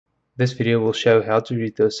This video will show how to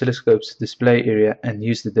read the oscilloscope's display area and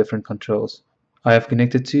use the different controls. I have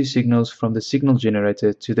connected two signals from the signal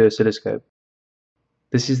generator to the oscilloscope.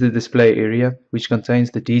 This is the display area, which contains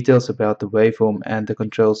the details about the waveform and the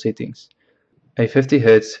control settings. A 50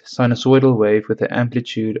 Hz sinusoidal wave with an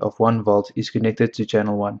amplitude of 1 volt is connected to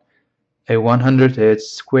channel 1. A 100 Hz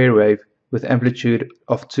square wave with amplitude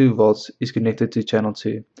of 2 volts is connected to channel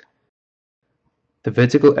 2. The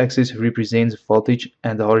vertical axis represents voltage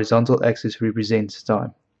and the horizontal axis represents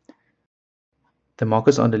time. The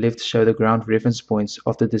markers on the left show the ground reference points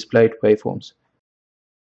of the displayed waveforms.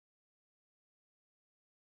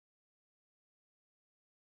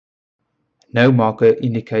 No marker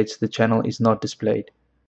indicates the channel is not displayed.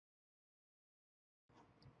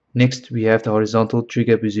 Next, we have the horizontal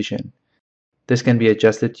trigger position. This can be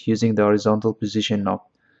adjusted using the horizontal position knob.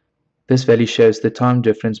 This value shows the time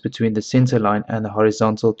difference between the center line and the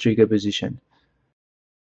horizontal trigger position.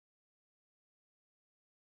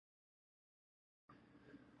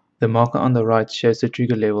 The marker on the right shows the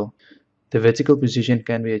trigger level. The vertical position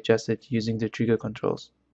can be adjusted using the trigger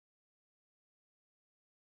controls.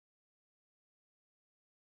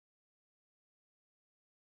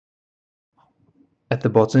 At the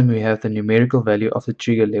bottom, we have the numerical value of the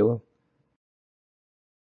trigger level.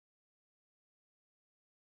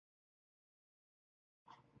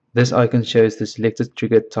 This icon shows the selected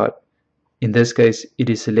trigger type. In this case, it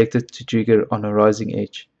is selected to trigger on a rising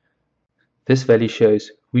edge. This value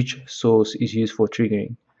shows which source is used for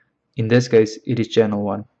triggering. In this case, it is channel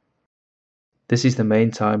 1. This is the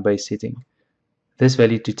main time-based setting. This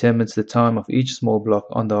value determines the time of each small block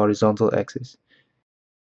on the horizontal axis.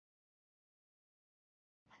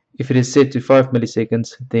 If it is set to 5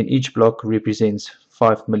 milliseconds, then each block represents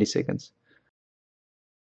 5 milliseconds.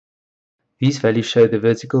 These values show the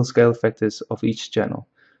vertical scale factors of each channel.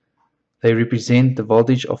 They represent the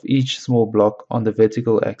voltage of each small block on the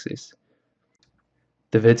vertical axis.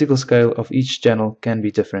 The vertical scale of each channel can be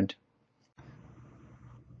different.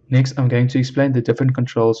 Next, I'm going to explain the different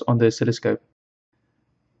controls on the oscilloscope.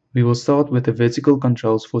 We will start with the vertical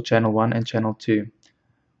controls for channel 1 and channel 2.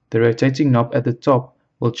 The rotating knob at the top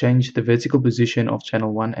will change the vertical position of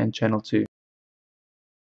channel 1 and channel 2.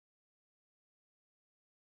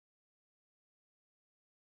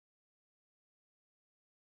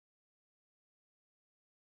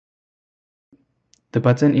 The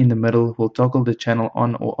button in the middle will toggle the channel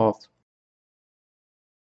on or off.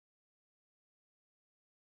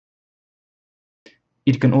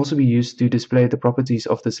 It can also be used to display the properties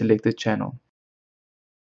of the selected channel.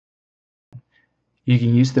 You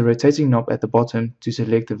can use the rotating knob at the bottom to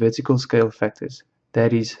select the vertical scale factors,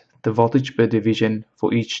 that is, the voltage per division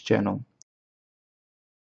for each channel.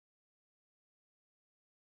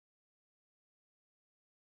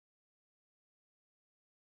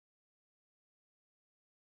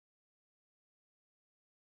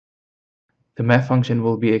 The math function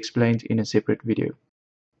will be explained in a separate video.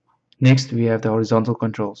 Next, we have the horizontal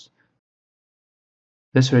controls.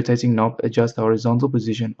 This rotating knob adjusts the horizontal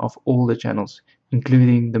position of all the channels,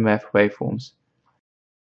 including the math waveforms.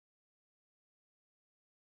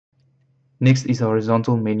 Next is the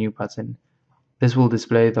horizontal menu button. This will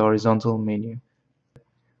display the horizontal menu.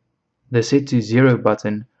 The Set to 0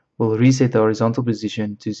 button will reset the horizontal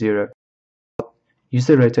position to 0. Use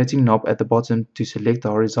the rotating knob at the bottom to select the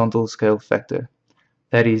horizontal scale factor,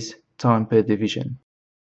 that is, time per division.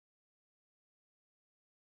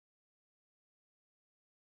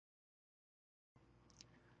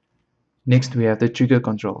 Next, we have the trigger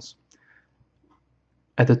controls.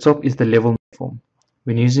 At the top is the level waveform.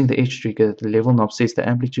 When using the edge trigger, the level knob sets the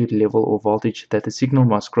amplitude, level, or voltage that the signal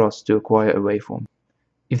must cross to acquire a waveform.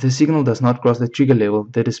 If the signal does not cross the trigger level,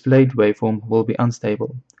 the displayed waveform will be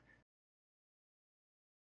unstable.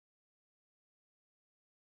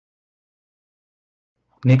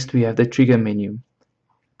 Next, we have the trigger menu.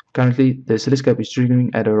 Currently, the oscilloscope is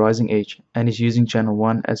triggering at a rising edge and is using channel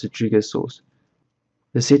 1 as a trigger source.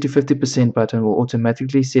 The Set to 50% button will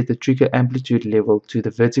automatically set the trigger amplitude level to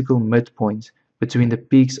the vertical midpoint between the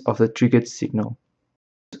peaks of the triggered signal.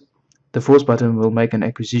 The force button will make an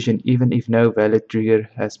acquisition even if no valid trigger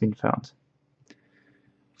has been found.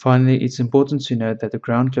 Finally, it's important to note that the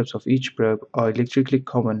ground clips of each probe are electrically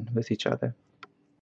common with each other.